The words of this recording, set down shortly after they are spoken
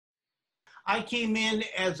I came in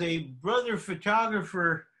as a brother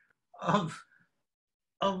photographer of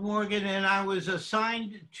Morgan, and I was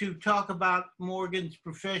assigned to talk about Morgan's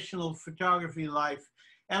professional photography life.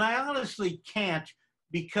 And I honestly can't,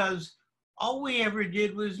 because all we ever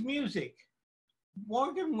did was music.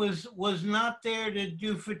 Morgan was not there to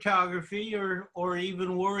do photography or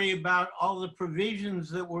even worry about all the provisions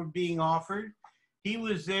that were being offered. He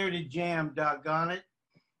was there to jam, doggone it.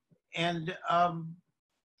 And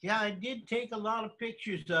yeah, I did take a lot of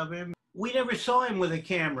pictures of him. We never saw him with a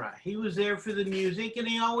camera. He was there for the music, and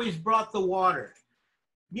he always brought the water.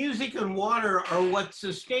 Music and water are what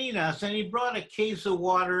sustain us, and he brought a case of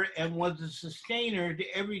water and was a sustainer to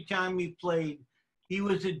every time we played. He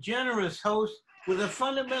was a generous host with a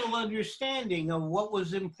fundamental understanding of what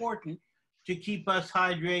was important to keep us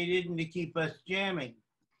hydrated and to keep us jamming.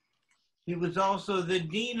 He was also the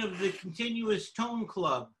dean of the Continuous Tone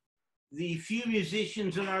Club, the few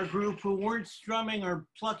musicians in our group who weren't strumming or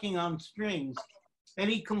plucking on strings. And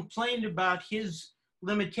he complained about his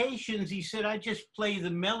limitations. He said, I just play the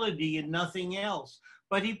melody and nothing else.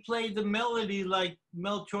 But he played the melody like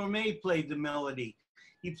Mel Torme played the melody.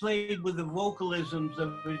 He played with the vocalisms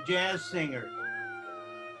of a jazz singer.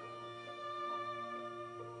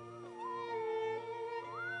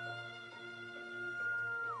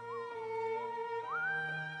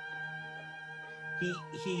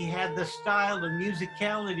 He had the style of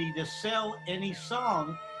musicality to sell any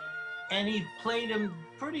song, and he played them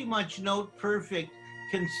pretty much note perfect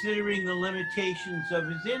considering the limitations of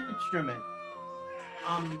his instrument.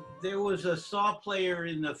 There was a saw player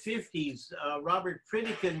in the 50s, Robert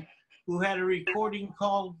Pritikin, who had a recording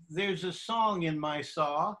called There's a Song in My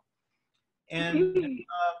Saw. And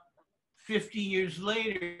 50 years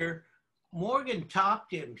later, Morgan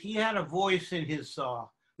topped him. He had a voice in his saw.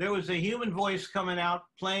 There was a human voice coming out,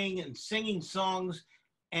 playing and singing songs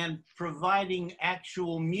and providing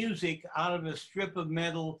actual music out of a strip of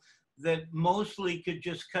metal that mostly could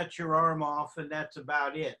just cut your arm off, and that's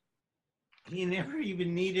about it. He never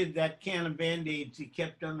even needed that can of Band-Aids he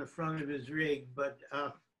kept on the front of his rig. But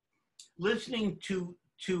listening to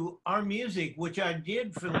our music, which I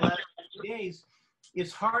did for the last few days,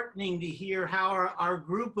 it's heartening to hear how our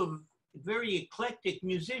group of very eclectic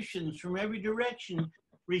musicians from every direction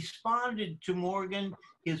responded to Morgan,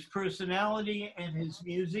 his personality and his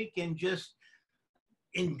music, and just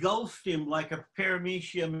engulfed him like a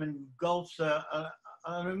paramecium engulfs an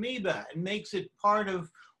amoeba, and makes it part of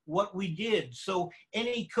what we did. So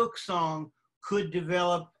any Cook song could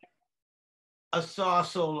develop a saw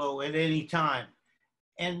solo at any time.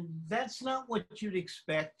 And that's not what you'd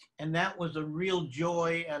expect. And that was a real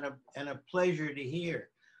joy and a pleasure to hear.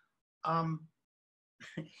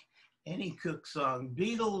 Any Cook song,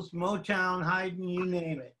 Beatles, Motown, Haydn, you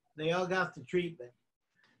name it. They all got the treatment.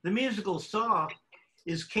 The musical saw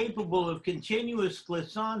is capable of continuous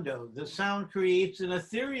glissando. The sound creates an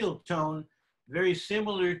ethereal tone very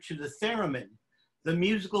similar to the theremin. The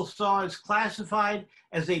musical saw is classified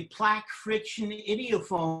as a plaque friction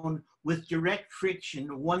idiophone with direct friction,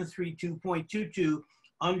 132.22,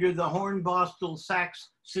 under the Hornbostel Sachs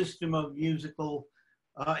system of musical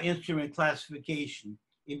instrument classification.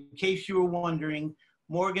 In case you were wondering,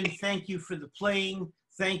 Morgan, thank you for the playing,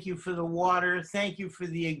 thank you for the water, thank you for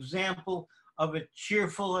the example of a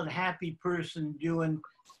cheerful and happy person doing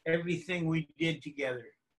everything we did together.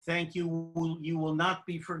 Thank you. You will not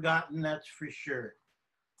be forgotten, that's for sure.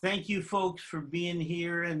 Thank you, folks, for being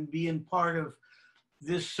here and being part of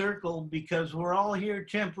this circle, because we're all here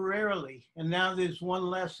temporarily, and now there's one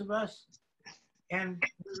less of us. And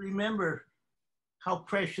remember how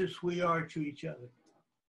precious we are to each other.